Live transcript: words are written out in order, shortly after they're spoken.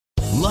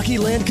Lucky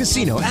Land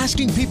Casino,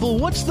 asking people,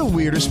 what's the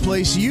weirdest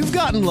place you've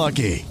gotten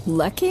lucky?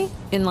 Lucky?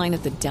 In line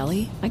at the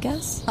deli, I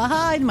guess?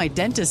 Aha, in my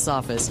dentist's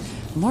office.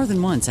 More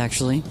than once,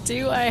 actually.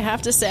 Do I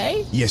have to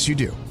say? Yes, you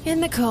do. In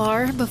the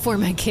car before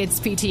my kids'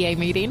 PTA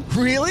meeting.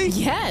 Really?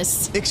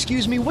 Yes.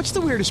 Excuse me, what's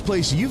the weirdest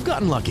place you've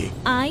gotten lucky?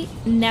 I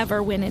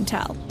never win and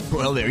tell.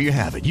 Well, there you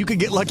have it. You can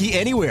get lucky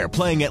anywhere,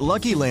 playing at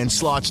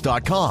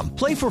LuckyLandSlots.com.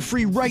 Play for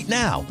free right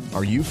now.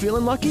 Are you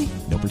feeling lucky?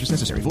 No purchase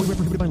necessary. Void where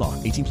prohibited by law.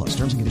 18 plus.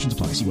 Terms and conditions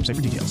apply. See website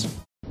for details.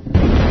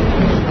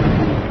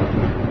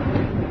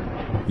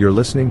 You're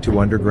listening to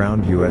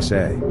Underground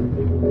USA.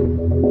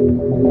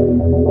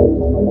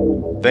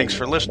 Thanks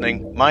for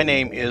listening. My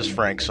name is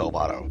Frank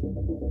Salvato.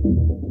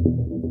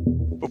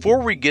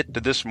 Before we get to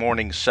this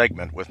morning's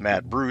segment with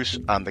Matt Bruce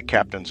on the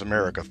Captain's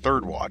America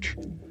Third Watch,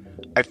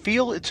 I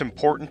feel it's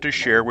important to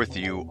share with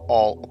you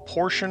all a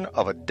portion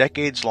of a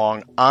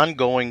decades-long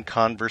ongoing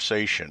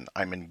conversation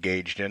I'm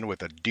engaged in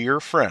with a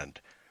dear friend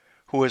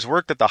who has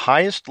worked at the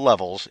highest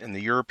levels in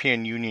the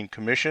European Union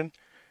Commission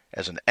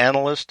as an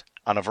analyst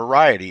on a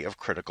variety of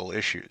critical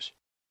issues.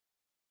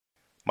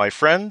 My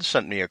friend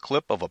sent me a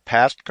clip of a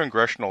past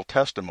congressional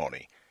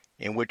testimony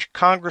in which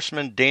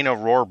Congressman Dana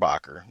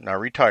Rohrabacher, now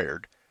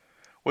retired,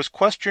 was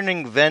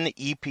questioning then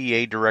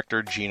EPA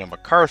Director Gina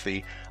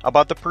McCarthy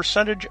about the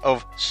percentage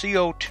of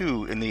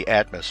CO2 in the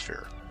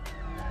atmosphere.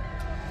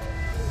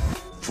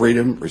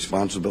 Freedom,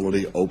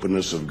 responsibility,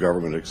 openness of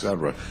government,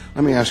 etc.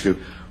 Let me ask you,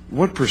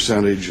 what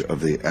percentage of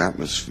the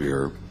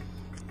atmosphere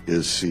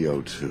is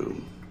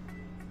CO2?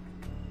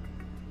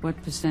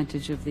 What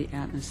percentage of the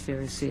atmosphere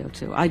is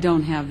CO2? I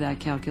don't have that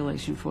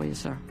calculation for you,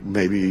 sir.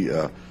 Maybe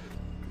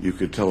you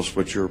could tell us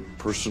what your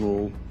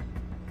personal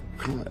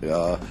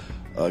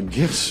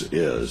guess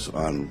is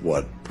on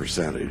what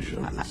percentage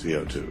of the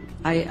CO2.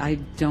 I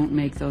don't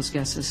make those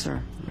guesses,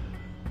 sir.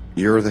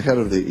 You're the head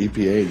of the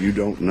EPA and you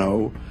don't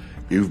know?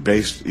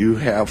 You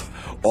have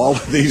all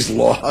of these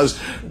laws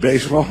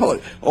based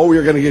on,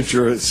 you're going to get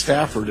your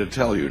staffer to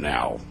tell you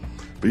now.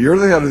 But you're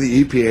the head of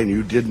the EPA and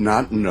you did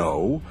not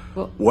know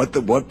what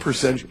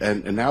percentage,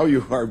 and now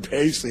you are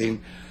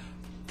basing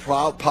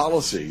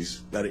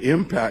policies that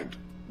impact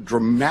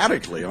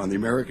dramatically on the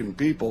American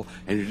people,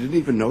 and you didn't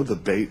even know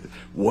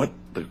what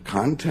the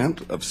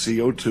content of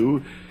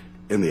CO2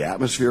 in the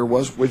atmosphere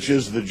was, which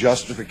is the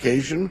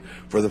justification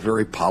for the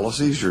very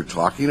policies you're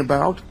talking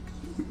about?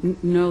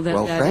 No,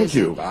 well, thank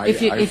you.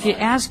 If you're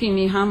asking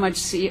me how much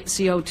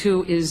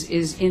CO2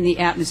 is in the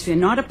atmosphere,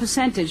 not a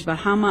percentage, but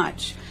how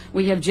much,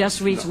 we have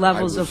just reached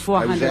levels of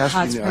 400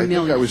 parts per million. I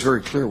think I was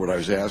very clear what I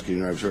was asking,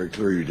 and I was very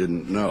clear you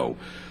didn't know.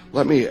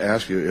 Let me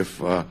ask you if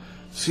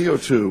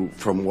CO2,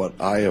 from what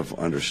I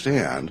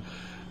understand,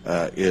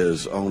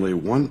 is only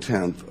one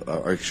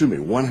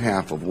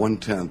half of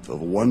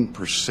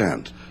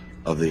 1%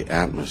 of the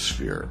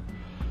atmosphere.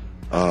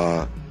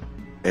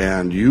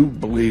 And you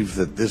believe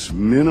that this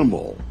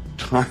minimal,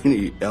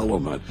 tiny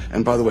element,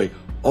 and by the way,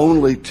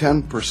 only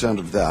 10%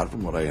 of that,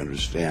 from what I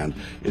understand,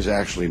 is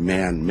actually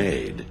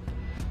man-made.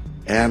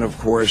 And of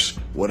course,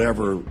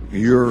 whatever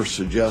you're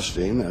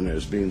suggesting and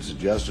is being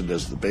suggested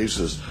as the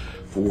basis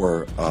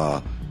for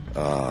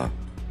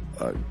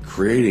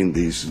creating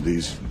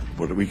these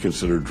what we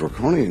consider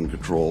draconian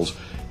controls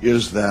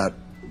is that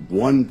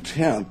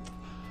 1/10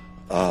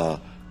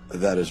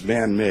 that is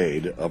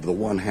man-made of the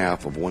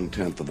 1/2 of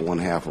 1/10 of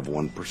 1/2 of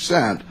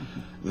 1%,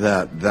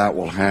 that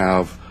will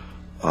have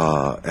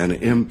an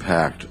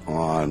impact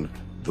on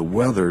the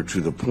weather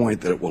to the point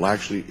that it will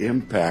actually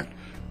impact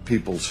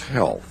people's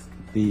health.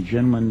 The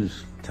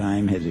gentleman's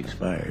time has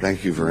expired.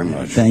 Thank you very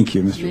much. Thank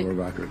you, Mr.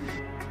 Rohrabacher.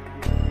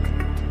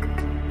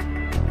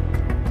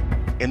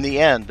 In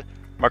the end,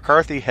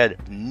 McCarthy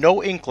had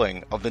no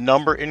inkling of the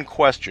number in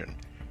question,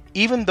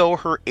 even though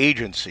her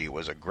agency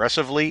was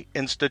aggressively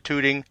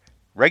instituting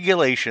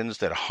regulations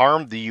that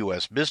harmed the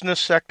U.S. business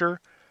sector,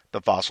 the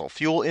fossil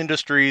fuel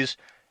industries,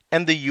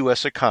 and the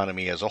U.S.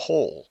 economy as a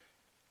whole.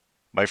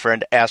 My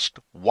friend asked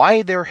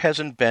why there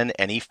hasn't been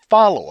any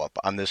follow-up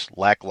on this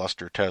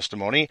lackluster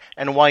testimony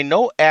and why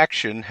no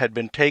action had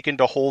been taken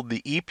to hold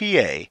the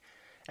EPA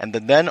and the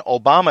then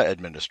Obama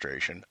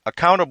administration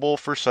accountable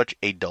for such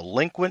a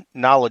delinquent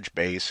knowledge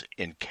base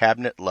in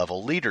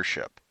cabinet-level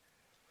leadership.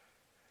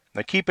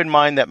 Now keep in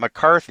mind that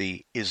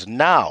McCarthy is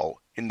now,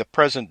 in the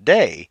present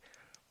day,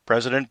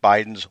 President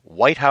Biden's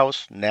White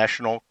House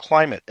National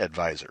Climate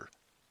Advisor.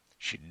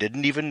 She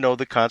didn't even know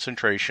the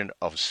concentration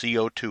of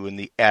CO2 in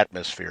the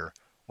atmosphere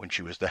when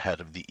she was the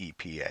head of the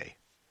EPA.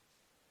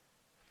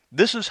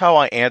 This is how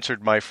I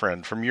answered my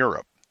friend from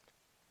Europe.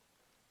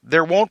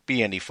 There won't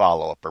be any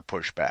follow-up or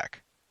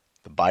pushback.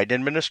 The Biden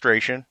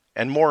administration,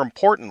 and more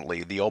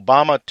importantly, the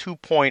Obama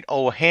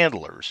 2.0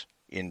 handlers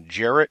in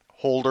Jarrett,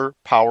 Holder,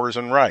 Powers,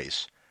 and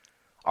Rice,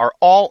 are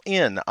all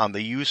in on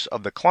the use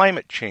of the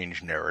climate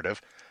change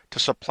narrative to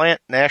supplant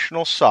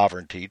national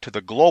sovereignty to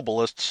the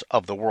globalists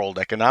of the World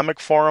Economic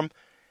Forum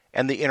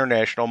and the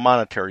International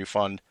Monetary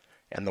Fund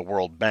and the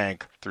World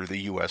Bank through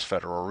the U.S.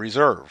 Federal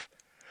Reserve,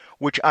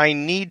 which I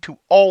need to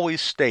always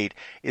state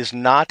is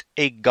not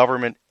a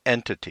government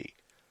entity.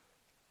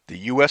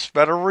 The U.S.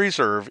 Federal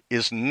Reserve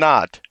is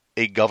not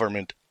a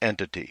government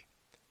entity.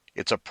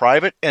 It's a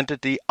private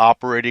entity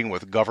operating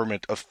with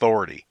government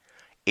authority,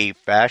 a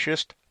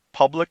fascist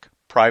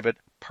public-private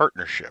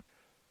partnership.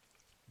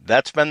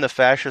 That's been the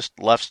fascist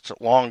left's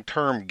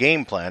long-term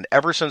game plan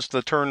ever since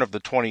the turn of the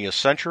 20th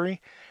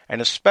century, and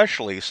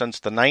especially since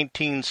the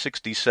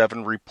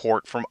 1967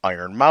 report from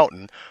Iron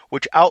Mountain,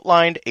 which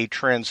outlined a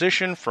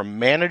transition from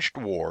managed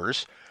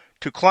wars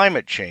to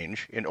climate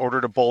change in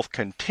order to both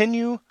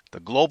continue the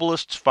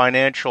globalists'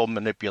 financial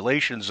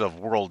manipulations of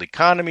world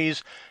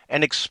economies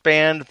and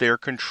expand their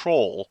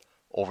control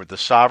over the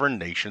sovereign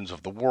nations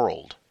of the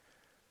world.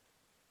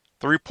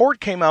 The report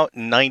came out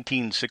in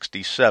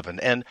 1967,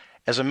 and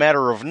as a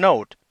matter of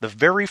note, the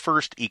very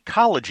first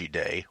Ecology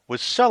Day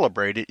was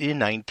celebrated in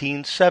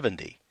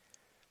 1970.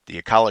 The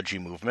ecology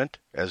movement,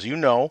 as you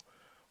know,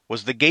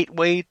 was the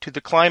gateway to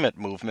the climate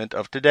movement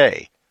of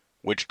today,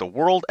 which the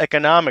World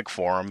Economic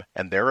Forum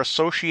and their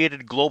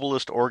associated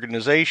globalist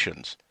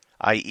organizations,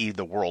 i.e.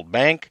 the World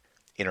Bank,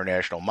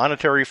 International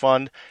Monetary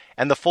Fund,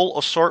 and the full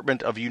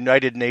assortment of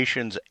United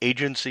Nations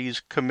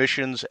agencies,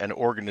 commissions, and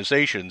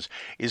organizations,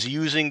 is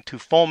using to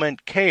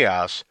foment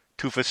chaos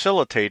to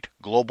facilitate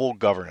global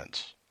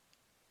governance.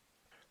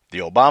 The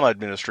Obama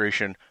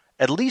administration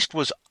at least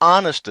was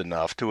honest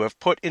enough to have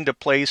put into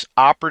place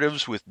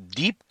operatives with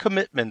deep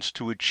commitments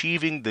to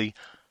achieving the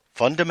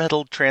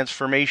fundamental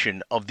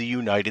transformation of the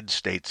United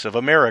States of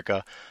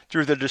America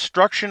through the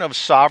destruction of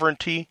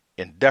sovereignty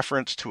in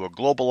deference to a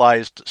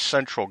globalized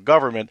central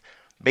government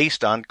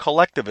based on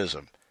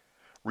collectivism.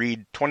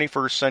 Read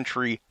 21st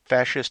Century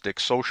Fascistic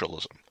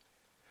Socialism.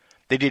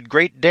 They did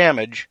great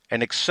damage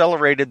and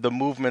accelerated the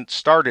movement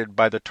started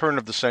by the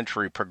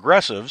turn-of-the-century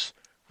progressives,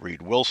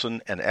 read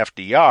Wilson and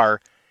FDR,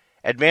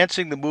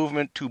 advancing the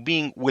movement to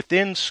being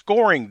within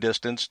scoring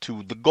distance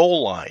to the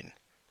goal line.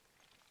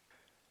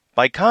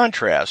 By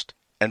contrast,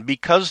 and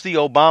because the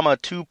Obama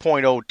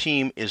 2.0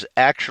 team is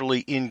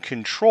actually in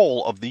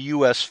control of the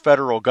U.S.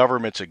 federal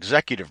government's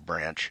executive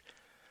branch,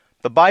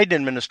 the Biden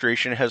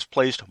administration has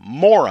placed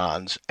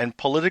morons and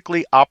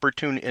politically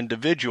opportune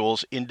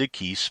individuals into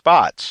key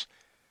spots.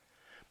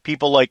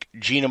 People like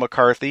Gina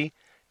McCarthy,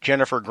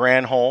 Jennifer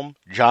Granholm,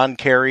 John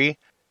Kerry,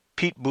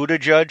 Pete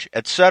Buttigieg,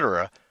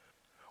 etc.,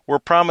 were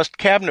promised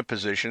cabinet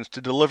positions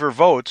to deliver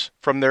votes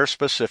from their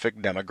specific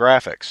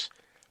demographics.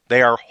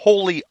 They are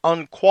wholly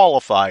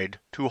unqualified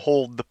to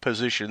hold the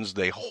positions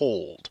they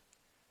hold.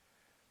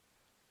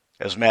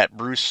 As Matt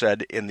Bruce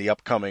said in the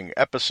upcoming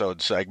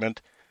episode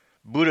segment,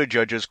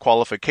 Buttigieg's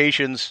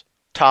qualifications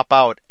top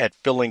out at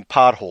filling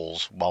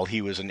potholes while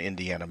he was an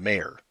Indiana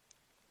mayor.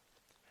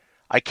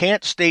 I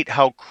can't state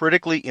how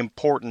critically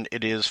important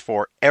it is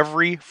for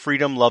every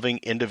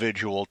freedom-loving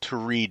individual to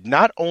read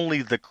not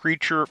only The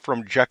Creature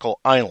from Jekyll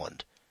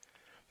Island,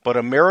 but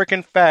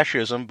American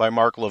Fascism by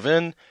Mark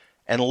Levin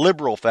and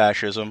Liberal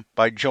Fascism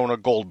by Jonah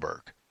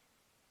Goldberg.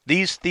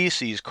 These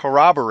theses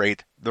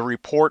corroborate the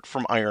report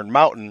from Iron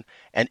Mountain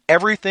and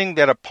everything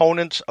that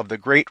opponents of the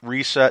Great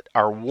Reset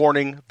are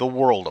warning the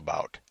world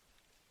about.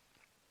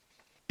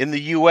 In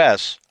the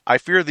U.S., I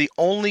fear the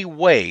only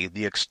way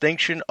the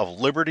extinction of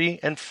liberty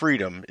and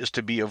freedom is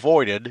to be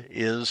avoided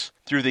is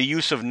through the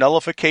use of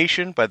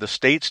nullification by the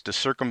states to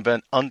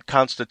circumvent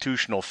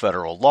unconstitutional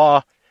federal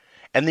law,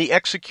 and the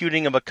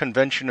executing of a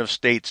convention of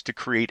states to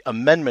create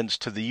amendments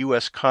to the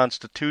U.S.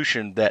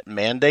 Constitution that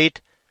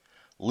mandate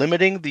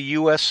limiting the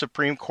U.S.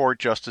 Supreme Court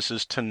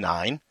justices to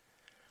 9,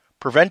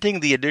 preventing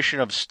the addition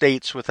of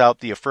states without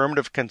the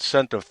affirmative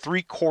consent of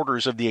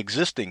 3/4 of the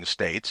existing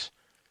states,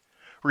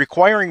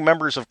 requiring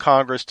members of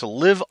Congress to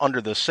live under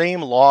the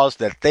same laws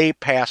that they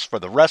pass for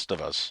the rest of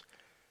us,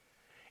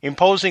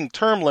 imposing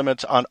term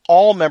limits on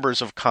all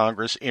members of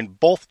Congress in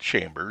both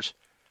chambers,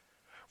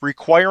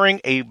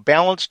 requiring a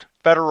balanced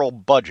federal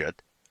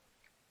budget,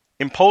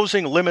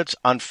 imposing limits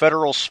on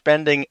federal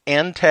spending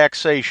and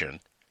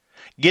taxation,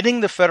 getting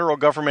the federal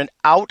government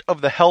out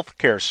of the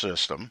healthcare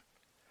system,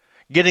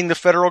 getting the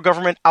federal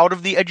government out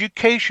of the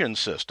education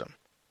system,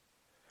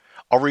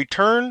 a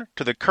return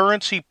to the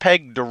currency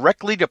pegged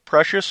directly to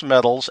precious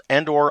metals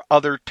and or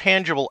other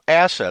tangible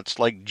assets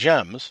like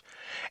gems,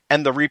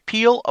 and the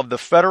repeal of the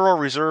Federal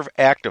Reserve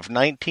Act of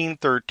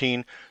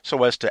 1913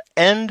 so as to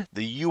end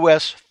the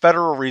U.S.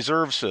 Federal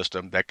Reserve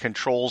System that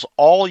controls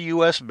all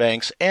U.S.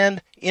 banks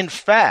and, in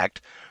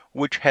fact,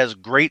 which has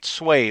great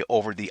sway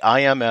over the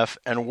IMF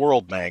and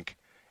World Bank,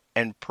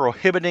 and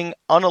prohibiting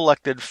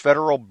unelected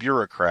federal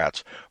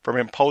bureaucrats from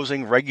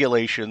imposing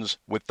regulations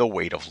with the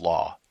weight of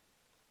law.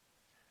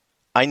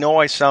 I know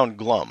I sound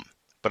glum,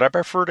 but I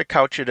prefer to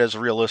couch it as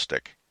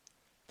realistic.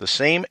 The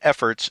same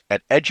efforts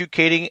at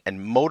educating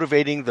and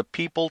motivating the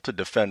people to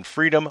defend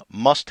freedom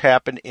must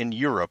happen in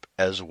Europe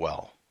as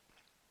well.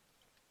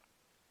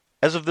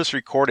 As of this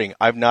recording,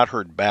 I've not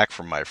heard back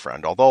from my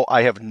friend, although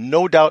I have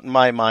no doubt in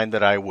my mind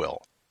that I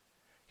will.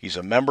 He's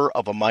a member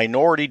of a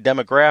minority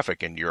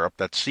demographic in Europe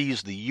that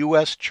sees the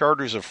U.S.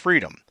 Charters of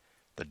Freedom,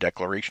 the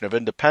Declaration of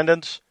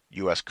Independence,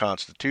 U.S.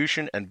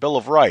 Constitution, and Bill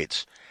of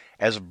Rights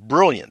as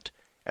brilliant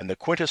and the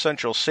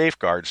quintessential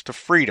safeguards to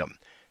freedom,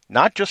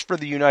 not just for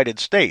the United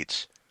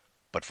States,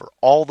 but for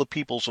all the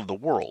peoples of the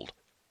world.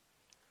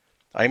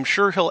 I am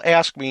sure he'll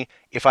ask me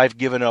if I've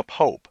given up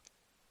hope.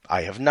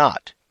 I have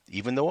not,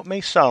 even though it may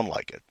sound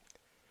like it.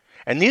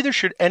 And neither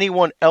should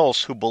anyone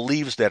else who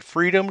believes that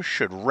freedom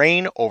should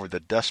reign over the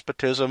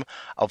despotism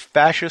of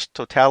fascist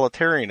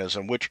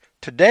totalitarianism, which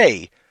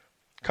today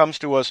comes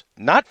to us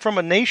not from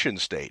a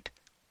nation-state,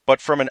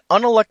 but from an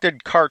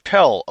unelected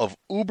cartel of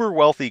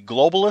uber-wealthy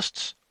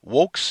globalists,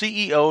 woke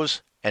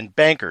CEOs, and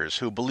bankers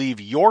who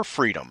believe your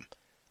freedom,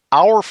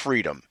 our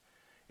freedom,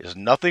 is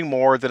nothing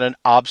more than an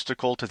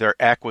obstacle to their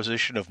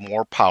acquisition of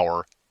more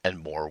power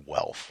and more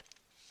wealth.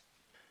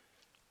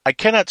 I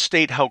cannot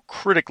state how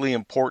critically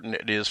important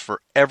it is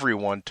for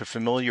everyone to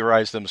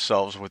familiarize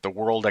themselves with the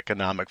World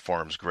Economic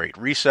Forum's Great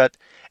Reset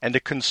and to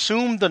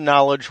consume the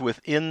knowledge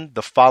within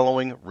the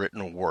following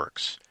written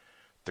works: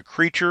 The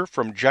Creature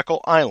from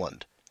Jekyll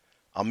Island,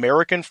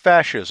 American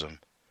Fascism,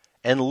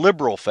 and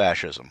Liberal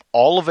Fascism,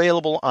 all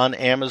available on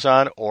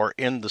Amazon or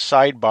in the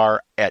sidebar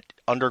at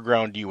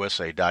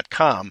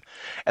undergroundusa.com,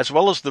 as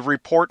well as the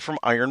report from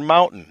Iron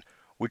Mountain,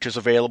 which is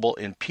available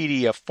in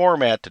PDF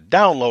format to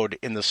download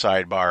in the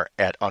sidebar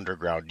at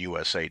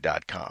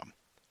undergroundusa.com.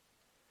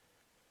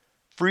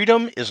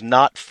 Freedom is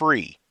not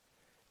free,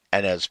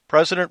 and as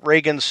President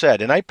Reagan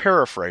said, and I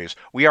paraphrase,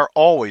 we are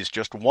always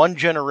just one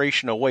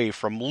generation away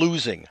from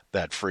losing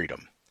that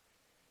freedom.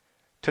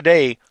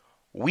 Today,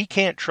 we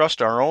can't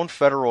trust our own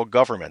federal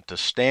government to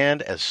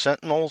stand as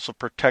sentinels of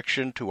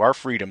protection to our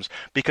freedoms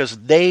because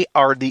they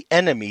are the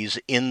enemies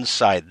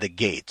inside the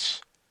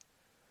gates.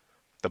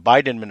 The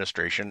Biden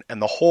administration and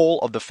the whole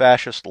of the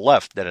fascist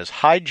left that has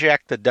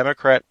hijacked the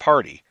Democrat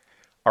Party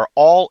are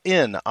all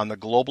in on the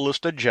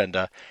globalist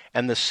agenda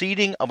and the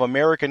ceding of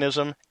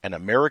Americanism and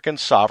American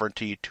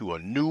sovereignty to a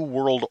new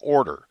world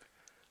order,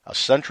 a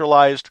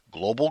centralized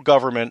global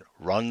government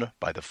run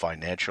by the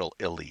financial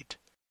elite.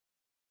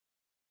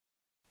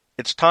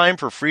 It's time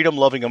for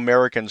freedom-loving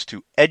Americans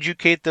to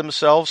educate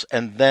themselves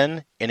and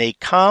then, in a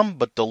calm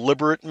but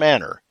deliberate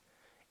manner,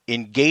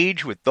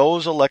 engage with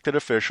those elected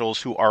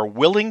officials who are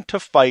willing to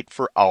fight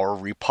for our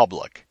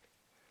republic.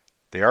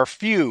 They are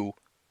few,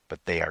 but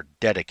they are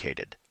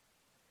dedicated.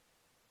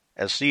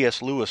 As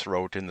C.S. Lewis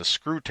wrote in the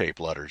Screwtape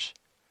Letters,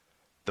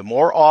 the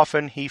more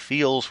often he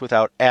feels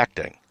without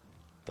acting,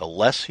 the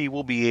less he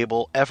will be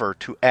able ever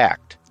to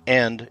act,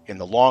 and, in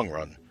the long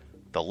run,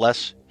 the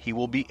less he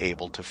will be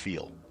able to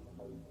feel.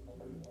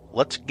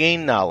 Let's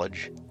gain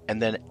knowledge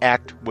and then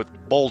act with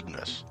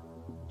boldness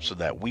so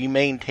that we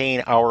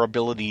maintain our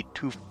ability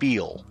to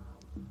feel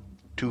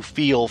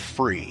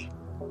free,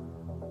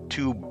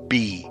 to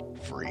be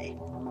free.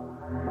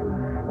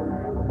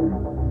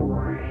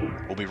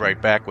 We'll be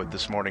right back with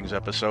this morning's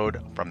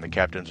episode from the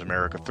Captain's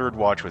America Third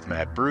Watch with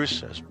Matt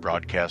Bruce, as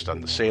broadcast on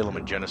the Salem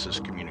and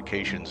Genesis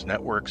Communications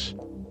networks,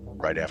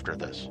 right after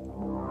this.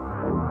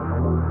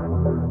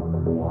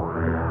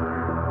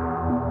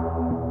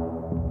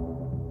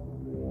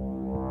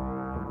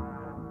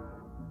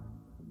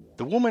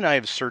 The woman I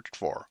have searched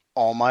for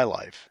all my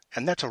life,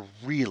 and that's a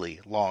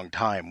really long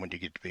time when you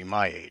get to be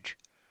my age,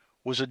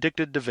 was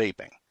addicted to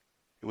vaping.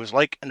 It was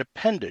like an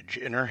appendage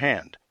in her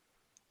hand.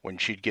 When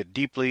she'd get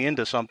deeply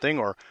into something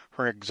or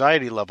her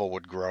anxiety level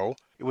would grow,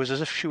 it was as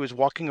if she was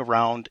walking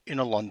around in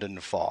a London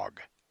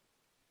fog.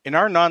 In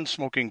our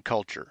non-smoking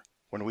culture,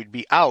 when we'd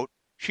be out,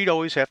 she'd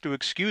always have to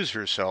excuse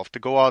herself to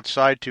go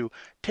outside to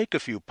take a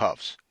few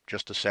puffs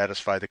just to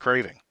satisfy the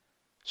craving.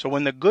 So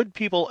when the good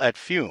people at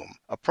Fume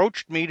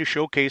approached me to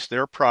showcase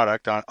their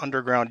product on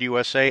Underground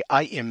USA,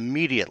 I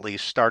immediately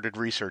started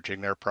researching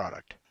their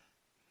product.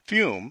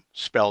 Fume,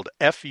 spelled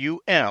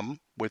F-U-M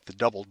with the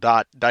double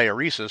dot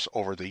diaeresis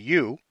over the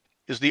U,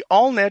 is the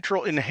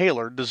all-natural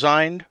inhaler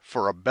designed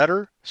for a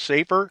better,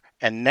 safer,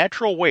 and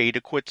natural way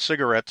to quit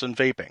cigarettes and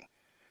vaping.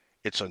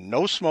 It's a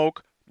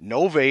no-smoke,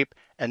 no-vape,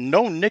 and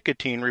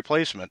no-nicotine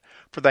replacement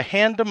for the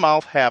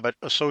hand-to-mouth habit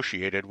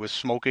associated with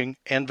smoking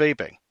and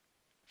vaping.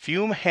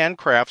 Fume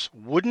handcrafts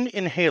wooden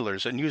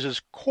inhalers and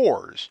uses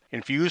cores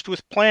infused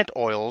with plant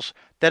oils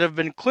that have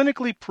been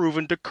clinically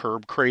proven to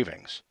curb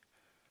cravings.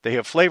 They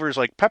have flavors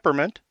like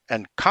peppermint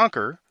and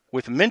conker,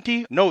 with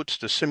minty notes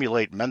to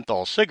simulate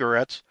menthol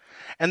cigarettes,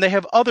 and they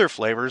have other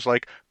flavors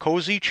like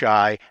cozy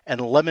chai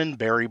and lemon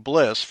berry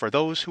bliss for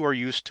those who are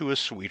used to a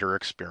sweeter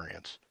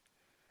experience.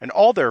 And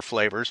all their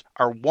flavors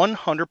are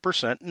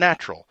 100%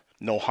 natural,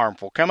 no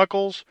harmful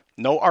chemicals,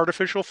 no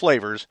artificial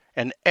flavors,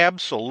 and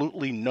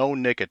absolutely no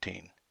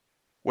nicotine.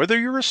 Whether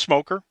you're a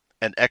smoker,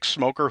 an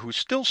ex-smoker who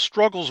still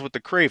struggles with the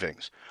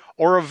cravings,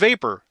 or a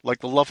vapor like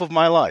the love of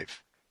my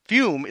life,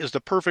 Fume is the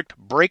perfect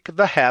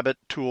break-the-habit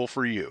tool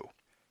for you.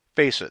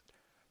 Face it,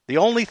 the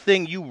only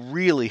thing you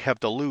really have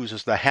to lose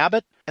is the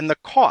habit and the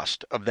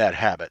cost of that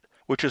habit,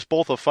 which is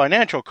both a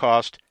financial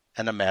cost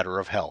and a matter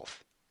of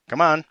health. Come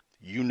on,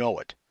 you know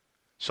it.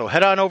 So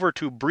head on over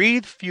to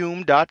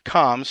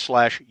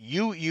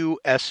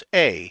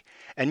breathefume.com/UUSA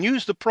and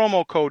use the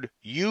promo code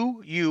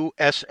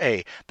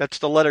UUSA, that's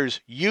the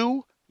letters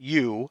UUSA,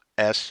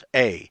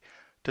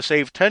 to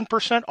save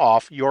 10%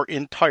 off your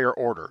entire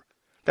order.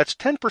 That's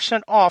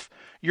 10% off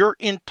your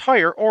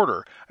entire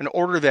order, an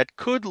order that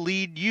could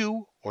lead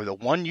you or the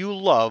one you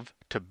love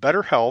to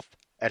better health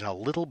and a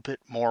little bit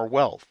more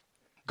wealth.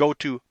 Go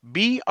to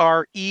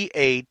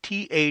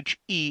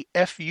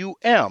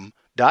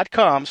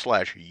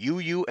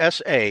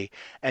BREATHEFUM.com/UUSA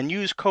and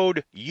use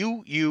code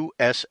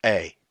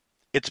UUSA.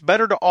 It's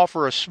better to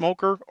offer a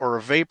smoker or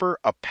a vapor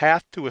a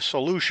path to a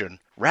solution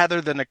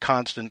rather than a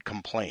constant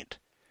complaint.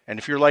 And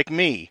if you're like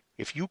me,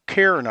 if you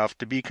care enough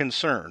to be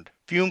concerned,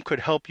 Fume could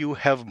help you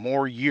have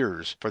more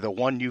years for the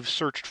one you've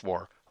searched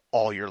for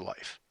all your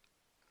life.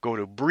 Go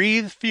to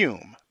Breathe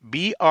Fume,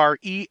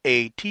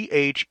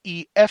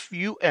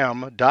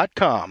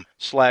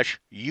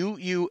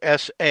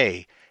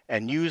 BREATHEFUM.com/UUSA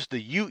and use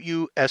the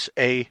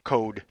UUSA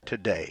code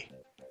today.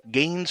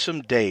 Gain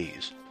some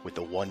days with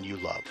the one you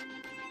love.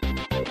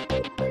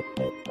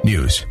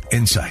 News,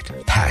 insight,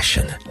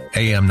 passion.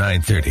 AM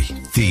 930,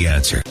 The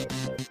Answer.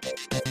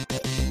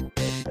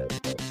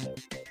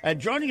 And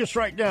joining us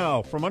right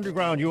now from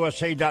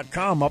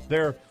UndergroundUSA.com up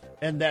there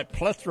and that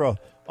plethora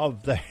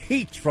of the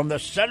heat from the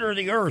center of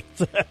the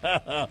earth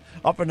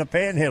up in the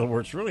Panhandle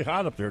where it's really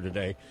hot up there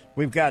today.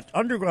 We've got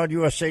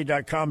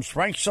UndergroundUSA.com's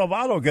Frank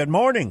Salvato. Good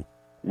morning.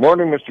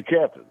 Morning, Mr.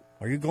 Captain.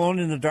 Are you glowing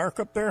in the dark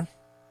up there?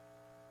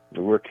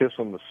 We're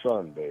kissing the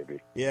sun, baby.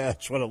 Yeah,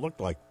 that's what it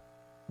looked like.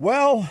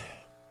 Well,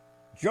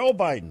 Joe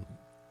Biden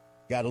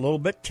got a little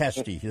bit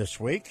testy this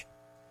week.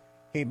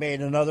 He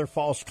made another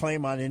false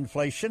claim on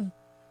inflation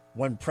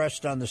when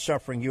pressed on the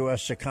suffering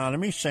U.S.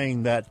 economy,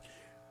 saying that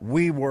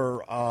we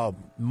were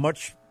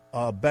much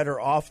better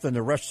off than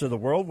the rest of the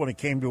world when it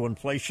came to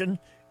inflation,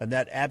 and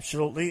that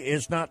absolutely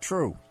is not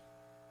true.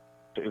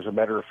 As a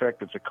matter of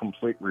fact, it's a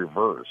complete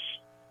reverse.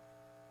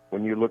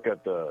 When you look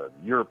at the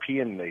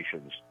European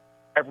nations,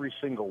 every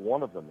single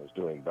one of them is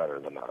doing better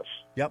than us.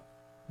 Yep.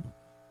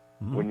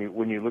 Mm-hmm.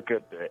 When you look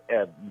at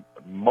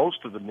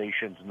most of the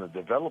nations in the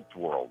developed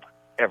world,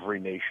 every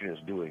nation is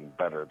doing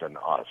better than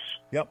us.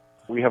 Yep.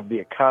 We have the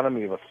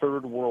economy of a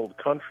third world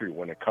country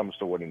when it comes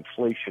to what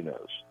inflation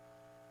is.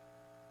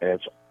 And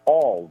it's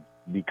all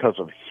because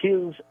of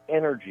his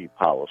energy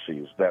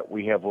policies that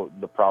we have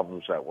the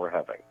problems that we're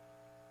having.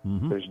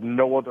 Mm-hmm. There's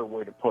no other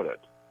way to put it.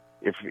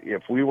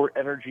 If we were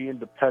energy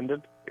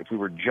independent, if we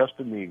were just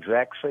in the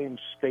exact same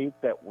state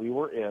that we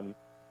were in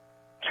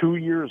 2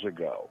 years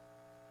ago,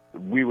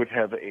 we would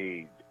have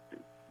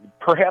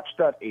perhaps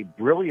not a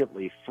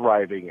brilliantly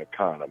thriving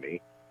economy,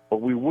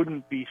 but we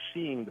wouldn't be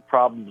seeing the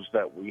problems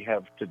that we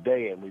have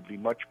today, and we'd be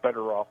much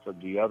better off than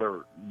the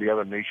other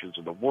nations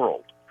of the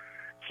world.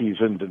 He's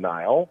in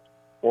denial,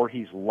 or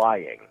he's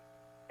lying.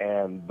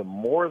 And the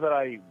more that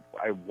I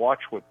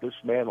watch what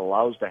this man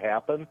allows to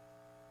happen,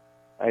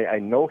 I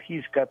know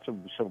he's got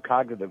some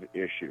cognitive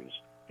issues.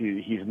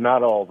 He's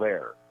not all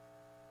there.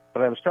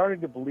 But I'm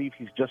starting to believe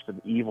he's just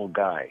an evil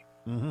guy.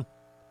 Mm-hmm.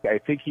 I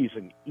think he's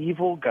an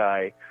evil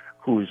guy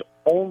who's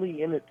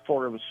only in it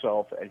for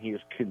himself, and he has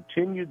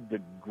continued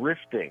the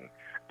grifting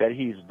that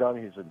he's done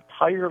his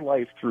entire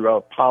life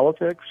throughout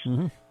politics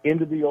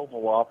into the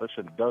Oval Office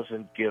and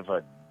doesn't give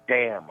a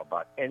damn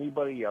about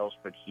anybody else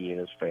but he and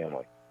his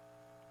family.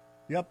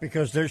 Yep,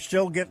 because they're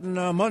still getting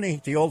money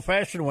the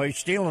old-fashioned way,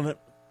 stealing it.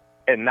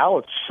 And now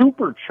it's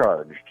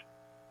supercharged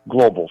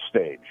global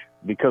stage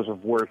because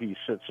of where he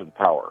sits in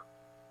power.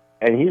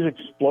 And he's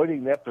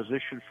exploiting that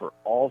position for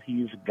all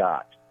he's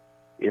got.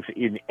 If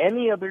in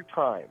any other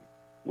time,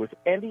 with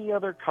any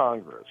other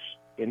Congress,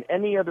 in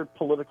any other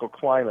political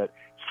climate,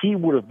 he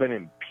would have been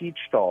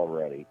impeached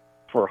already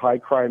for high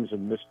crimes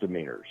and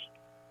misdemeanors.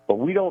 But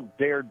we don't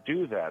dare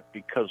do that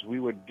because we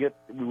would get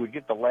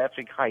the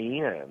laughing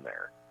hyena in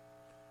there.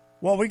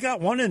 Well, we got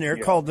one in there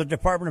called the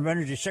Department of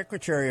Energy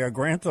Secretary,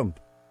 Grantham.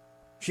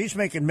 She's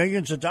making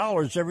millions of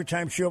dollars every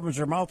time she opens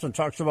her mouth and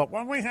talks about,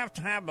 well, we have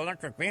to have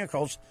electric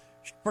vehicles.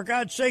 For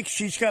God's sake,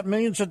 she's got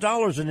millions of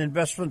dollars in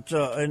investment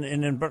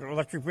in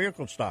electric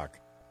vehicle stock.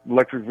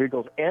 Electric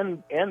vehicles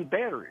and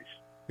batteries.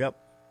 Yep.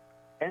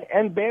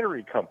 And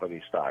battery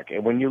company stock.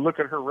 And when you look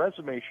at her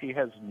resume, she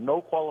has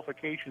no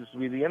qualifications to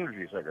be the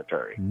energy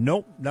secretary.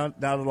 Nope,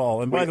 not at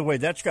all. And by the way,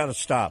 that's got to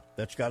stop.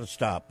 That's got to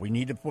stop. We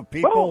need to put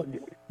people...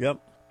 Yep.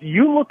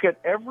 You look at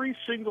every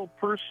single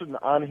person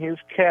on his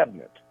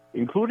cabinet,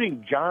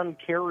 including John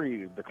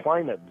Kerry, the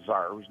climate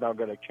czar, who's now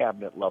got a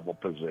cabinet-level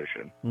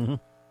position,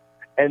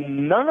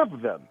 and none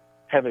of them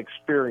have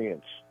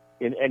experience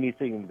in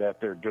anything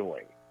that they're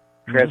doing.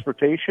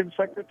 Transportation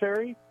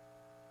Secretary,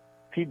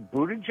 Pete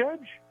Buttigieg,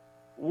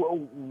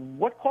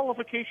 what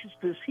qualifications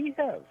does he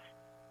have?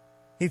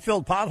 He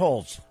filled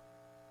potholes.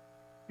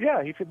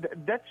 Yeah,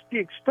 that's the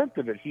extent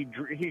of it.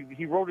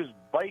 He rode his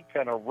bike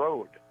on a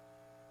road.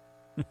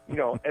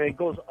 And it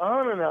goes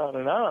on and on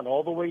and on,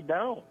 all the way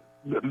down.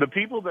 The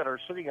people that are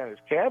sitting on his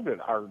cabinet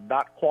are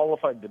not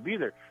qualified to be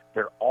there.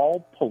 They're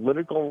all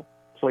political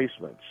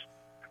placements.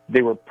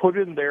 They were put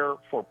in there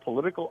for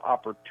political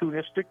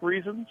opportunistic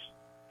reasons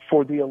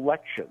for the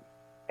election,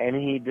 and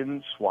he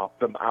didn't swap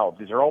them out.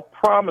 These are all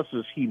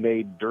promises he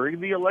made during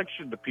the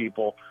election to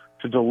people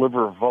to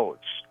deliver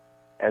votes.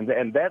 And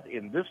that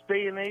in this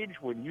day and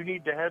age, when you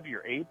need to have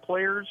your A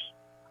players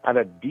on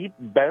a deep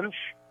bench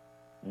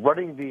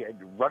running the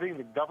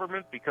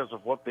government because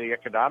of what the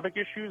economic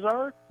issues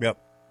are. Yep.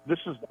 This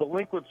is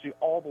delinquency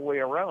all the way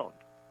around.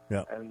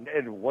 Yep.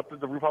 And what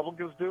did the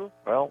Republicans do?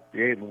 Well,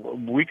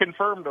 we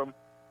confirmed them.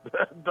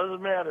 It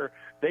doesn't matter.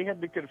 They had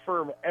to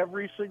confirm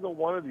every single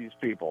one of these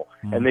people,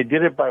 and they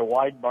did it by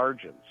wide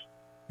margins.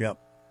 Yep.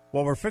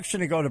 Well, we're fixing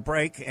to go to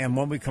break, and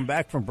when we come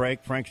back from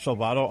break, Frank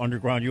Salvato,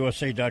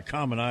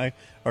 UndergroundUSA.com, and I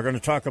are going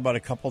to talk about a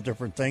couple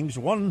different things.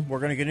 One, we're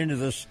going to get into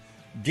this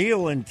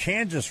deal in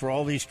Kansas where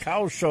all these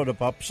cows showed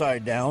up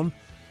upside down.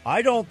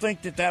 I don't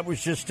think that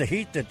was just the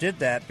heat that did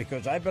that,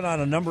 because I've been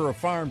on a number of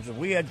farms and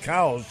we had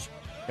cows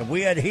and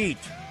we had heat.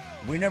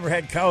 We never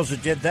had cows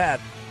that did that.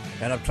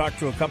 And I've talked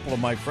to a couple of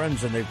my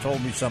friends and they've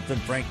told me something,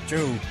 Frank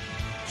too.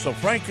 So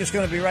Frank is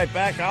going to be right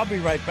back. I'll be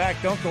right back.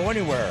 Don't go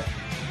anywhere.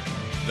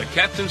 The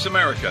Captain's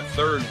America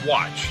Third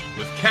Watch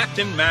with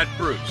Captain Matt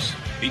Bruce.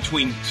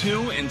 Between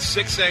 2 and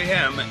 6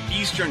 a.m.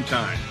 Eastern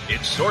Time.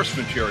 It's source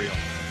material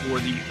for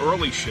the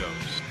early shows.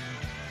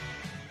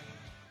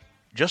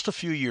 Just a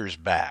few years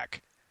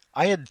back,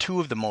 I had two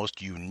of the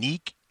most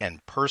unique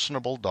and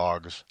personable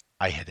dogs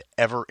I had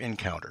ever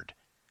encountered.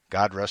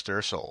 God rest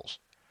their souls.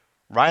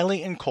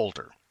 Riley and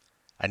Coulter.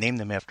 I named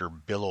them after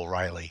Bill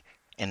O'Reilly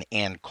and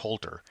Ann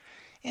Coulter,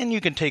 and you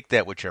can take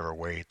that whichever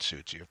way it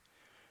suits you.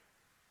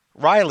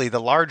 Riley, the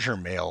larger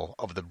male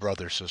of the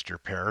brother-sister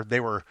pair, they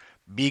were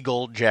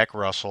Beagle, Jack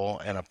Russell,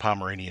 and a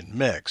Pomeranian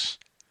mix,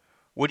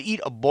 would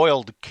eat a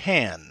boiled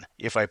can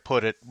if I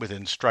put it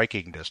within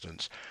striking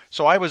distance,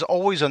 so I was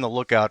always on the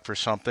lookout for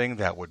something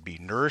that would be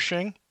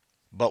nourishing,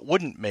 but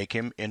wouldn't make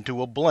him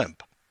into a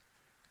blimp.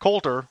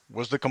 Coulter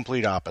was the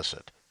complete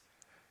opposite.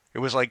 It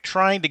was like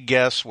trying to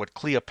guess what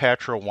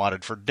Cleopatra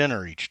wanted for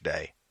dinner each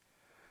day.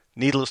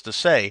 Needless to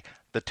say,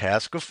 the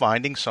task of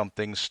finding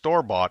something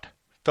store-bought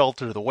fell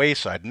to the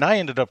wayside, and I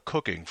ended up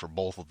cooking for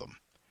both of them.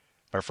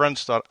 My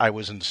friends thought I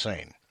was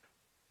insane.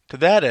 To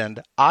that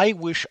end, I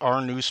wish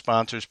our new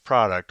sponsor's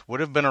product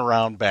would have been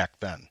around back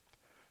then.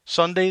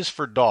 Sundays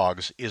for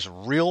Dogs is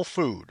real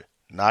food,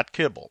 not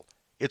kibble.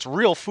 It's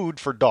real food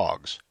for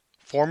dogs,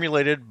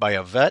 formulated by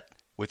a vet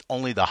with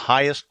only the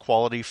highest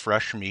quality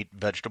fresh meat,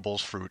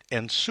 vegetables, fruit,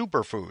 and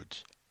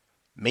superfoods.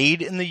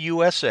 Made in the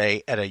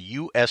USA at a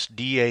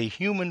USDA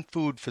human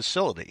food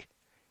facility.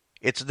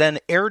 It's then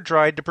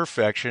air-dried to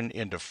perfection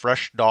into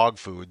fresh dog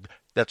food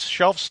that's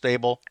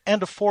shelf-stable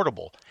and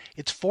affordable.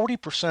 It's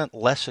 40%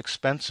 less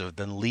expensive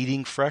than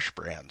leading fresh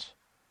brands.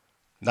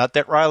 Not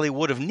that Riley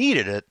would have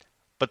needed it,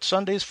 but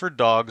Sundays for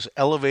Dogs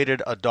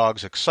elevated a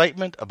dog's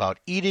excitement about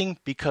eating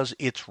because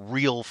it's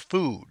real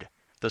food,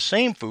 the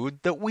same food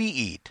that we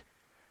eat.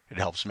 It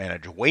helps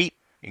manage weight,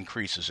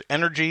 increases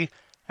energy,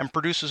 and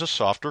produces a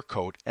softer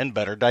coat and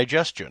better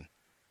digestion.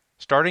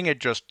 Starting at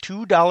just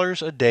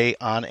 $2 a day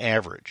on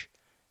average,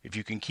 if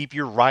you can keep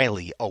your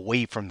Riley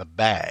away from the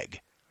bag.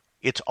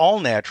 It's all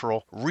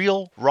natural,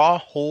 real, raw,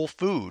 whole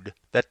food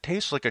that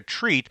tastes like a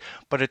treat,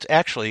 but it's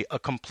actually a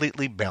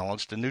completely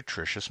balanced and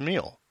nutritious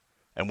meal.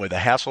 And with a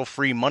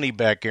hassle-free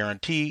money-back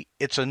guarantee,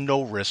 it's a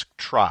no-risk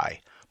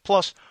try.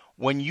 Plus,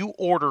 when you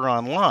order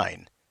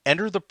online,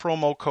 enter the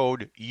promo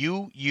code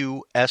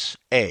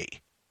UUSA,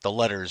 the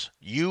letters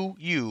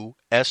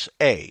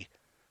UUSA,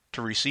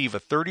 to receive a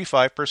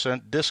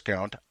 35%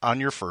 discount on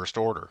your first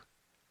order.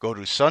 Go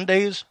to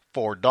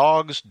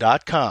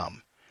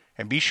sundaysfordogs.com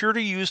and be sure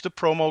to use the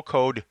promo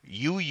code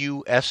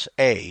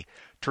UUSA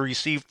to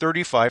receive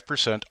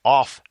 35%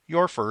 off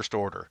your first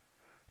order.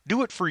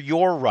 Do it for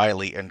your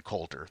Riley and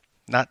Coulter.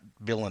 Not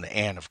Bill and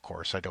Ann, of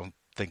course. I don't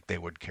think they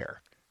would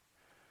care.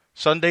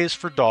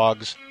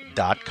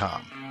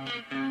 sundaysfordogs.com.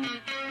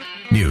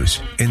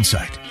 News,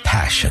 insight,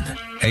 passion.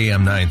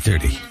 AM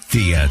 930,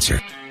 The Answer.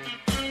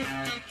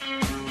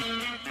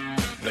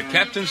 The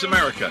Captain's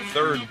America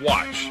Third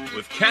Watch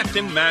with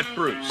Captain Matt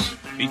Bruce.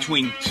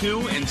 Between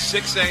 2 and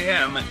 6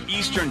 a.m.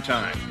 Eastern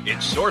Time.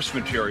 It's source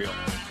material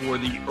for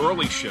the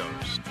early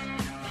shows.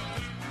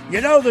 You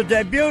know, the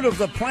debut of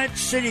the Plant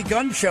City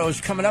Gun Show is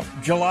coming up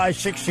July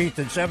 16th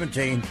and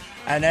 17th.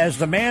 And as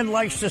the man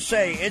likes to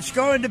say, it's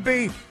going to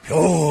be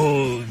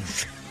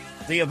huge.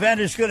 The event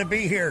is going to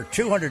be here.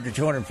 200 to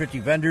 250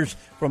 vendors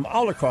from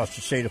all across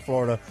the state of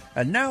Florida.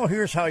 And now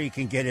here's how you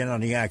can get in on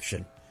the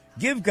action.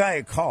 Give Guy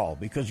a call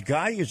because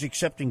Guy is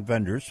accepting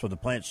vendors for the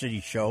Plant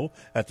City Show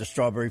at the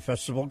Strawberry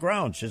Festival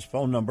grounds. His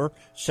phone number,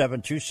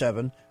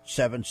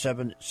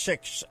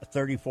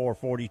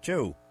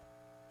 727-776-3442.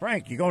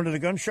 Frank, you going to the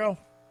gun show?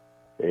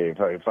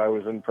 If I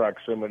was in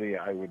proximity,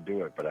 I would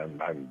do it, but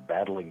I'm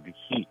battling the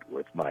heat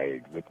with my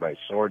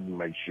sword and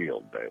my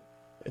shield, babe.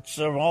 It's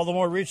all the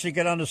more reason to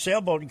get on the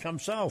sailboat and come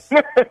south.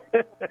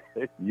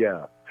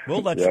 Yeah.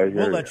 We'll let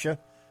you.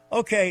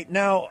 Okay,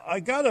 now I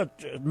got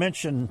to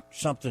mention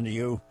something to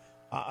you.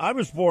 I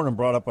was born and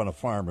brought up on a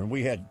farm, and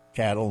we had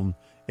cattle, and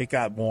it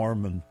got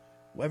warm, and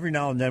every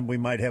now and then we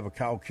might have a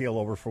cow keel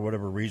over for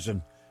whatever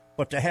reason.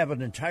 But to have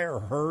an entire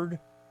herd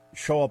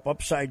show up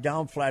upside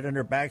down, flat on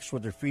their backs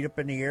with their feet up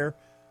in the air,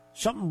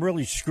 something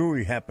really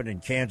screwy happened in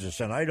Kansas,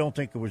 and I don't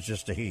think it was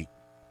just the heat.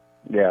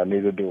 Yeah,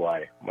 neither do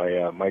I.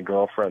 My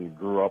girlfriend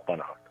grew up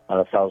on on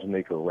a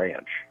 1,000-acre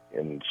ranch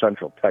in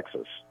central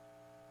Texas,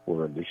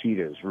 where the heat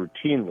is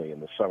routinely in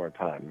the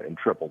summertime in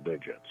triple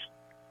digits.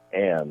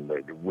 And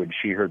when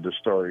she heard the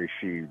story,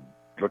 she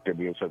looked at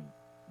me and said,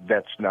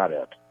 "That's not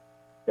it.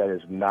 That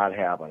is not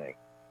happening.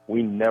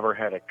 We never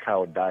had a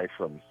cow die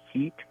from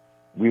heat.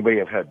 We may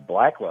have had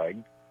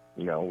blackleg.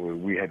 You know,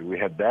 we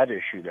had that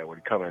issue that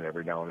would come in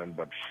every now and then,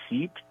 but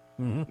heat,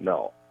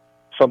 no.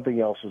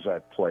 Something else is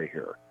at play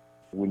here."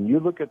 When you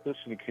look at this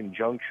in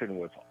conjunction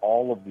with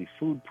all of the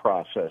food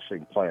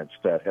processing plants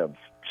that have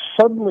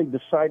suddenly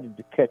decided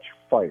to catch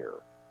fire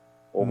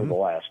over the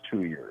last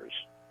 2 years.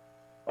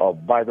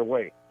 By the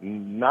way,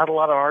 not a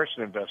lot of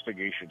arson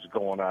investigations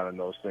going on in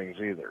those things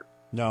either.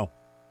 No.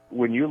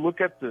 When you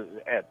look at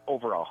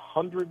over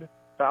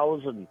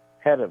 100,000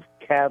 head of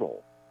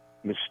cattle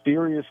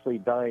mysteriously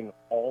dying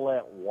all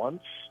at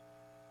once,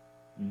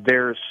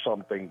 there's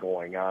something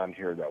going on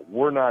here that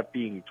we're not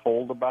being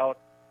told about.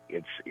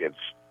 It's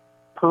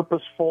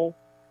purposeful,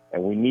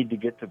 and we need to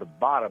get to the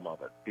bottom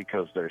of it,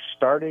 because they're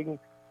starting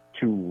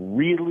to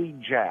really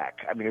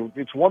jack. I mean,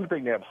 it's one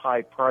thing to have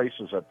high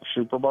prices at the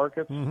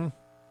supermarkets,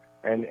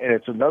 and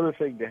it's another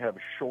thing to have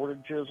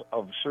shortages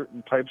of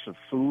certain types of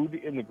food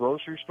in the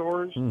grocery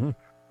stores,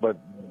 but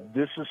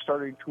this is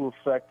starting to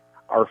affect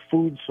our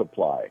food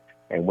supply.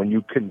 And when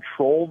you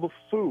control the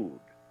food,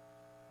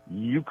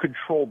 you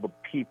control the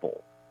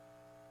people.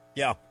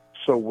 Yeah.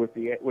 So with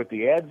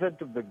the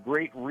advent of the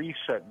Great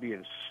Reset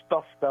being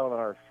stuffed down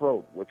our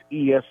throat, with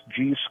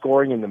ESG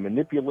scoring and the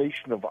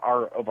manipulation of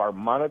our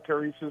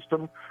monetary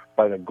system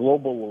by the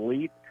global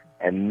elite,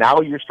 and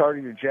now you're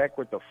starting to jack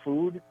with the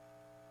food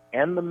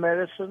and the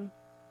medicine,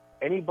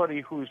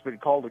 anybody who's been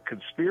called a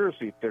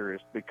conspiracy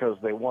theorist because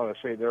they want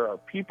to say there are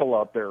people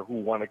out there who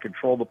want to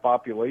control the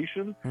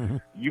population,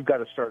 you've got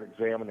to start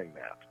examining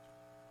that.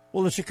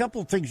 Well, there's a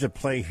couple of things at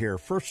play here.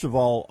 First of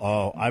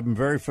all, I'm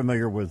very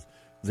familiar with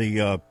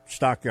the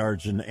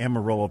stockyards in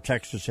Amarillo,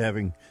 Texas,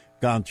 having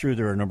gone through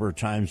there a number of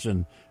times,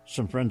 and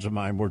some friends of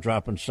mine were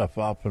dropping stuff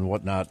up and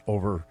whatnot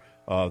over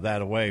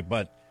that away.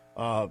 But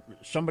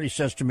somebody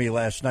says to me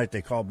last night,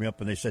 they called me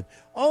up and they said,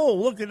 "Oh,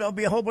 look, there'll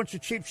be a whole bunch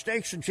of cheap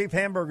steaks and cheap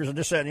hamburgers and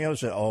this, that, and the other." I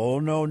said, "Oh,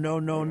 no.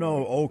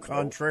 Au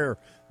contraire.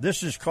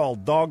 This is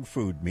called dog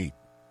food meat."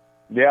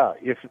 Yeah,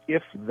 if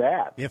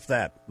that. If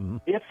that.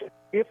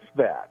 If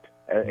that.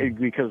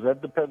 Because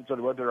that depends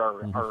on whether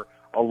our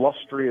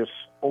illustrious,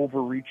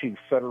 overreaching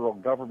federal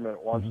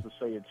government wants to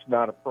say it's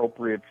not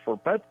appropriate for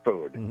pet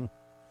food.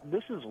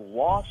 This is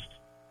lost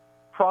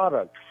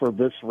product for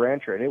this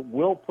rancher, and it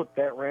will put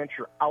that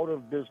rancher out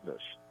of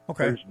business.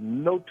 Okay. There's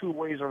no two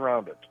ways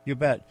around it. You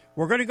bet.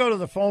 We're going to go to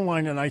the phone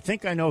line, and I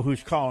think I know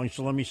who's calling,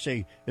 so let me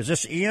see. Is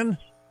this Ian?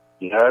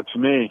 Yeah, it's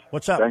me.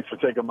 What's up? Thanks for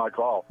taking my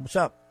call. What's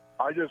up?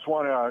 I just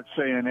want to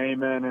say an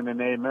amen and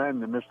an amen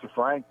to Mr.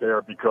 Frank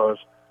there, because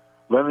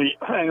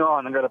hang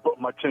on, I'm going to put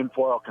my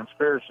tinfoil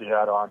conspiracy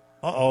hat on.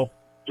 Uh-oh.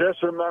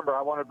 Just remember,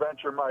 I want to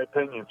venture my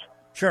opinions.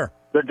 Sure.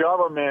 The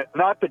government,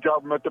 not the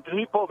government, the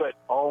people that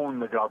own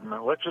the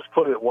government, let's just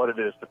put it what it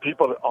is, the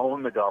people that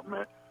own the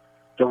government,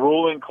 the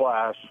ruling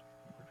class,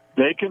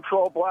 they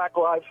control Black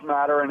Lives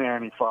Matter and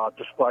Antifa,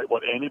 despite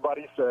what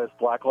anybody says.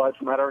 Black Lives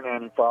Matter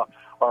and Antifa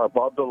are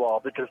above the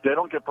law because they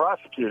don't get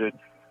prosecuted.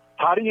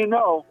 How do you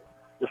know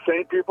the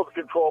same people that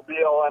control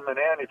BLM and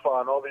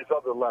Antifa and all these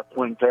other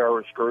left-wing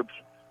terrorist groups,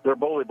 they're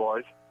bully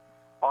boys,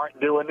 aren't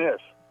doing this?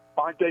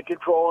 Aren't they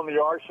controlling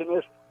the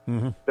arsonists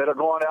that are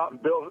going out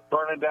and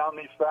burning down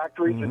these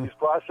factories and these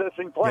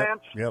processing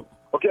plants? Yep.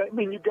 Okay, I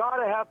mean, you got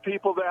to have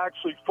people that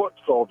actually foot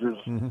soldiers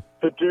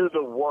to do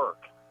the work.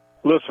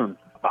 Listen,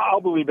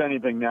 I'll believe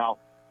anything now.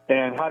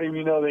 And how do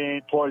you know they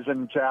ain't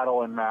poisoning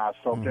cattle en masse,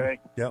 okay?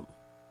 Yep.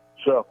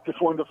 So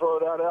just wanted to throw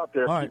that out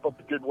there. All Keep up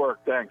the good work.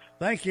 Thanks.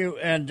 Thank you.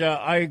 And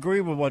I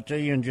agree with what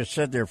Ian just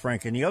said there,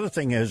 Frank. And the other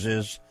thing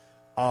is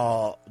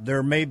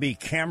there may be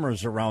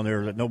cameras around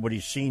there that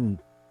nobody's seen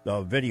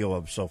video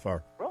of so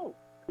far. Well,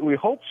 we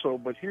hope so,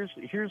 but here's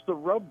the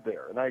rub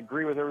there. And I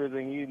agree with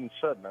everything Ian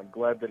said, and I'm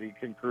glad that he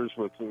concurs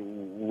with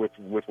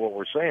what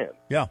we're saying.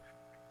 Yeah.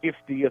 If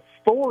the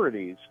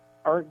authorities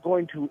aren't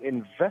going to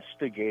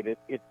investigate it,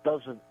 it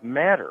doesn't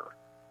matter.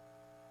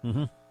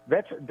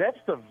 That's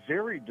the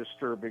very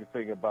disturbing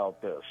thing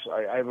about this.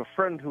 I have a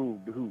friend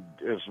who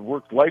has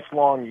worked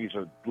lifelong. He's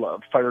a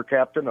fire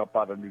captain up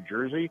out of New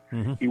Jersey.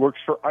 He works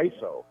for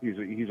ISO.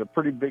 He's a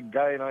pretty big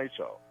guy in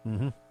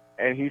ISO.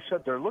 And he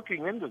said they're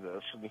looking into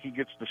this, and he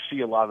gets to see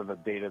a lot of the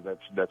data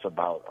that's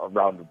about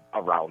around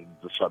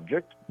the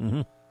subject.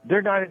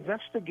 They're not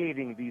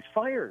investigating these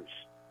fires.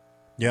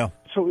 Yeah.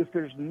 So if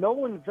there's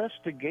no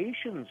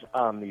investigations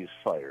on these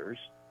fires,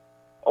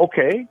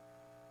 okay.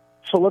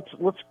 So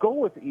let's go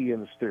with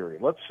Ian's theory.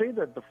 Let's say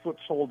that the foot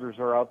soldiers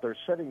are out there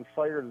setting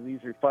fire to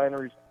these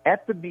refineries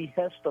at the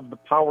behest of the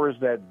powers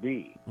that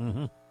be.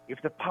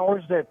 If the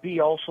powers that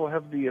be also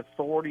have the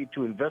authority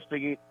to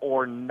investigate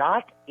or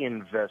not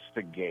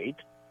investigate,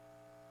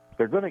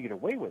 they're going to get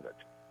away with it.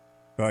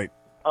 Right.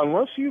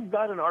 Unless you've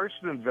got an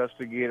arson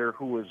investigator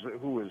who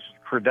is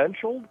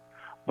credentialed,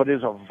 but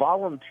is a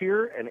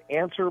volunteer and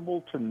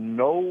answerable to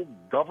no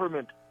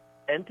government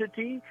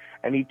entity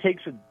and he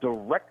takes it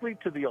directly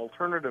to the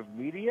alternative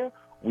media,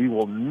 we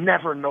will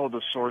never know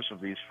the source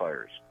of these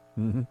fires.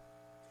 Mm-hmm.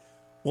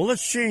 Well,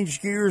 let's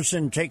change gears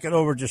and take it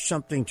over to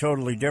something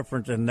totally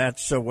different, and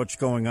that's what's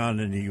going on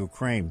in the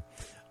Ukraine.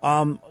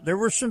 There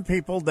were some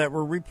people that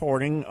were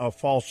reporting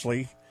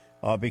falsely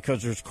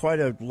because there's quite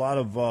a lot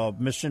of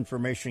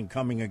misinformation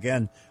coming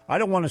again. I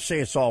don't want to say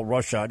it's all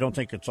Russia. I don't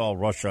think it's all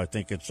Russia. I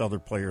think it's other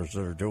players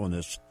that are doing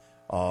this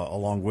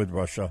along with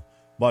Russia.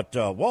 But,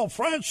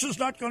 France is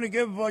not going to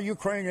give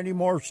Ukraine any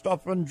more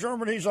stuff, and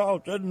Germany's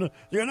out, and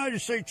the United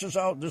States is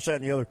out, this, that,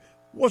 and the other.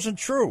 Wasn't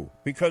true,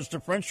 because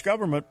the French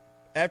government,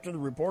 after the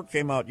report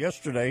came out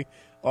yesterday,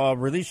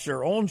 released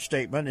their own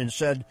statement and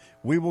said,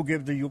 we will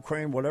give the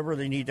Ukraine whatever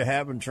they need to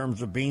have in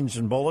terms of beans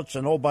and bullets.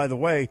 And, oh, by the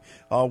way,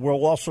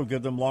 we'll also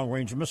give them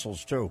long-range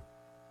missiles, too.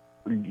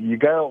 You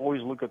got to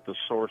always look at the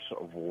source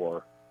of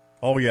war.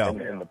 Oh, yeah.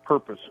 And the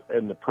purpose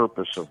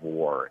of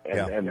war.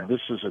 And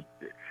this is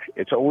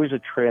it's always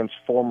a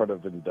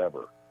transformative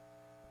endeavor.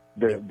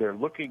 They're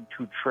looking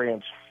to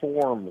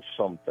transform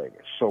something.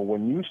 So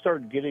when you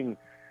start getting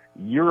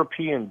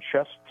European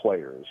chess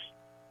players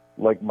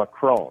like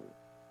Macron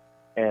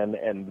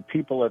and the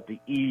people at the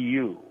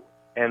EU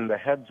and the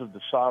heads of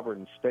the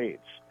sovereign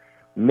states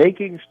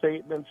making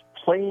statements,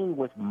 playing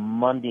with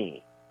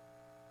money,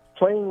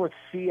 playing with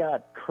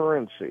fiat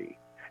currency,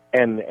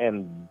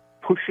 and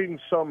pushing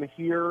some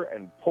here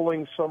and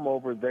pulling some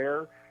over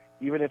there,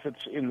 even if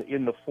it's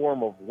in the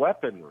form of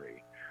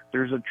weaponry,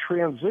 there's a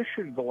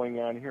transition going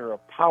on here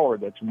of power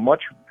that's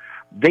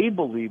they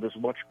believe is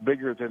much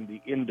bigger than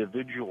the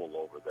individual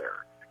over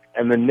there.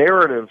 And the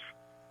narrative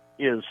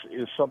is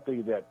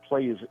something that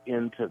plays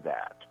into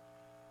that.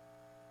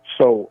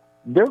 So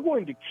they're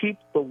going to keep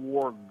the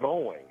war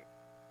going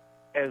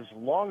as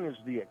long as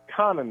the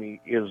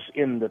economy is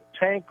in the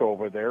tank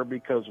over there,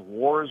 because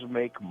wars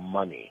make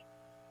money.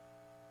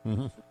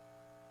 Mm-hmm.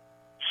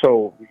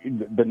 So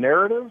the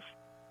narrative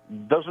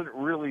doesn't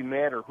really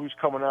matter who's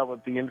coming out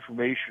with the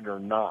information or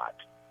not.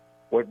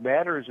 What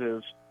matters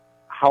is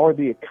how are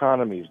the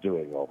economies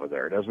doing over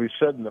there. And as we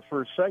said in the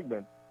first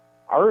segment,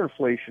 our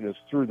inflation is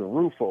through the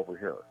roof over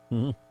here.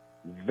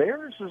 Mm-hmm.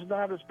 Theirs is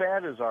not as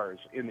bad as ours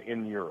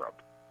in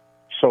Europe.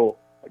 So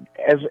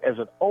as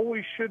it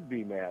always should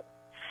be, Matt,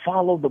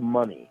 follow the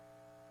money.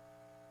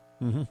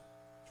 Mm-hmm.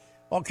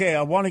 Okay,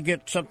 I want to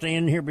get something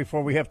in here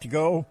before we have to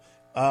go.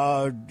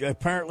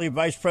 Apparently,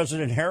 Vice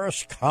President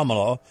Harris,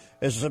 Kamala,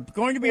 is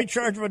going to be in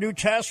charge of a new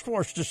task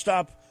force to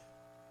stop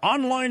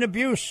online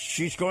abuse.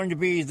 She's going to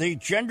be the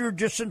gender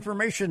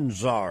disinformation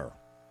czar.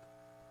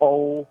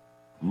 Oh,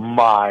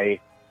 my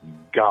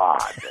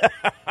God.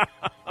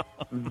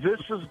 This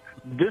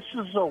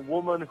is a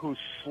woman who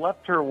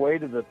slept her way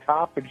to the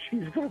top, and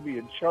she's going to be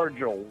in charge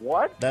of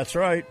what? That's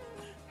right.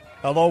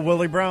 Hello,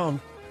 Willie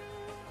Brown.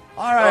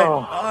 All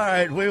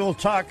right. We will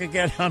talk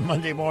again on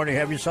Monday morning.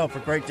 Have yourself a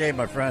great day,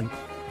 my friend.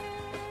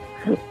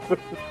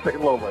 Stay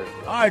low, man.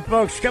 All right,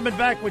 folks, coming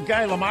back with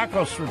Guy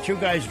Lamakos from Two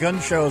Guys Gun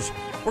Shows.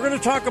 We're going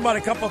to talk about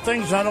a couple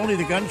things, not only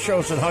the gun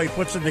shows and how he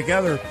puts them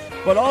together,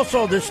 but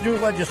also this new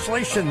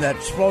legislation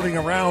that's floating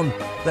around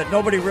that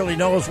nobody really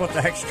knows what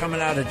the heck's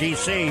coming out of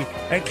D.C.,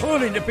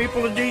 including the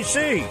people in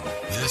D.C.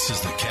 This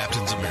is the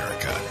Captain's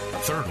America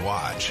Third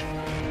Watch.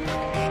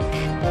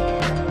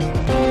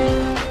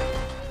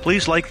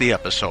 Please like the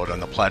episode on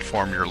the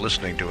platform you're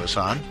listening to us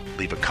on,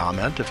 leave a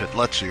comment if it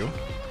lets you,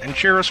 and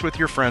share us with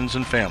your friends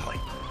and family.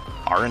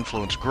 Our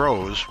influence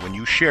grows when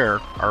you share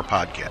our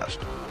podcast.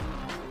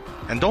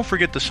 And don't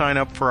forget to sign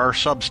up for our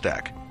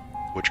Substack,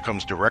 which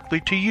comes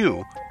directly to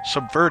you,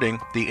 subverting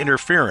the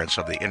interference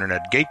of the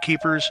internet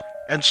gatekeepers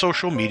and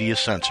social media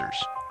censors.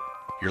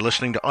 You're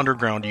listening to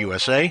Underground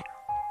USA.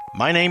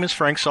 My name is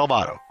Frank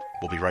Salvato.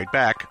 We'll be right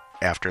back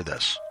after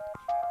this.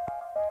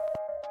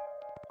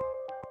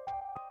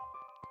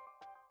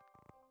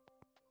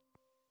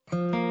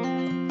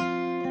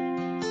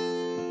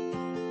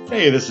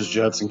 Hey, this is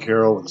Judson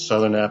Carroll with the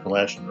Southern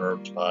Appalachian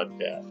Herbs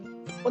Podcast.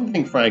 One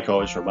thing Frank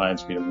always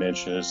reminds me to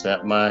mention is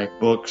that my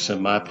books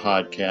and my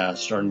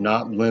podcasts are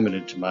not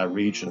limited to my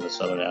region of the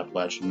Southern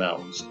Appalachian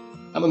Mountains.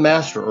 I'm a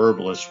master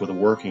herbalist with a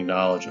working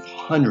knowledge of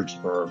hundreds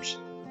of herbs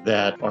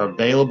that are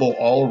available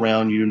all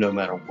around you no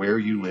matter where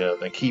you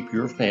live and keep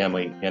your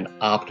family in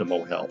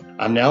optimal health.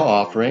 I'm now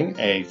offering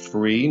a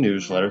free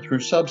newsletter through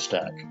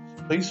Substack.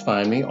 Please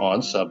find me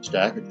on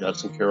Substack at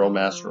Judson Carroll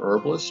Master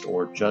Herbalist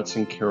or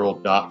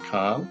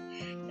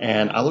JudsonCarroll.com,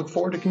 and I look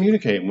forward to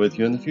communicating with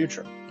you in the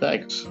future.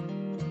 Thanks.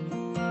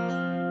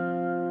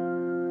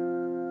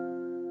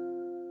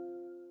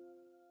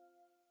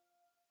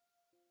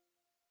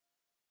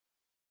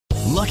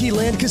 Lucky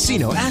Land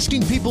Casino,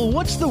 asking people,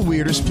 what's the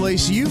weirdest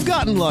place you've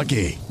gotten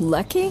lucky?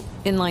 Lucky?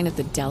 In line at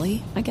the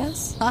deli, I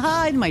guess?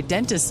 Aha, in my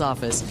dentist's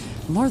office.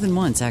 More than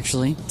once,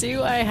 actually.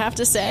 Do I have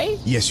to say?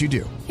 Yes, you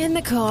do. In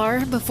the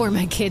car before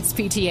my kids'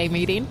 PTA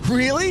meeting.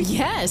 Really?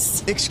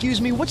 Yes. Excuse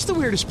me, what's the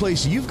weirdest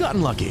place you've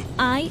gotten lucky?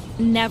 I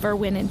never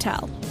win and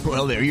tell.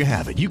 Well, there you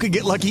have it. You can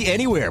get lucky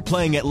anywhere,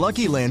 playing at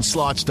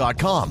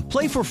LuckyLandSlots.com.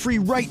 Play for free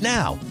right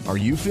now. Are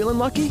you feeling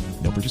lucky?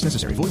 No purchase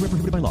necessary. Void where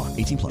prohibited by law.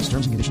 18+.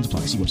 Terms and conditions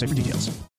apply. See website for details.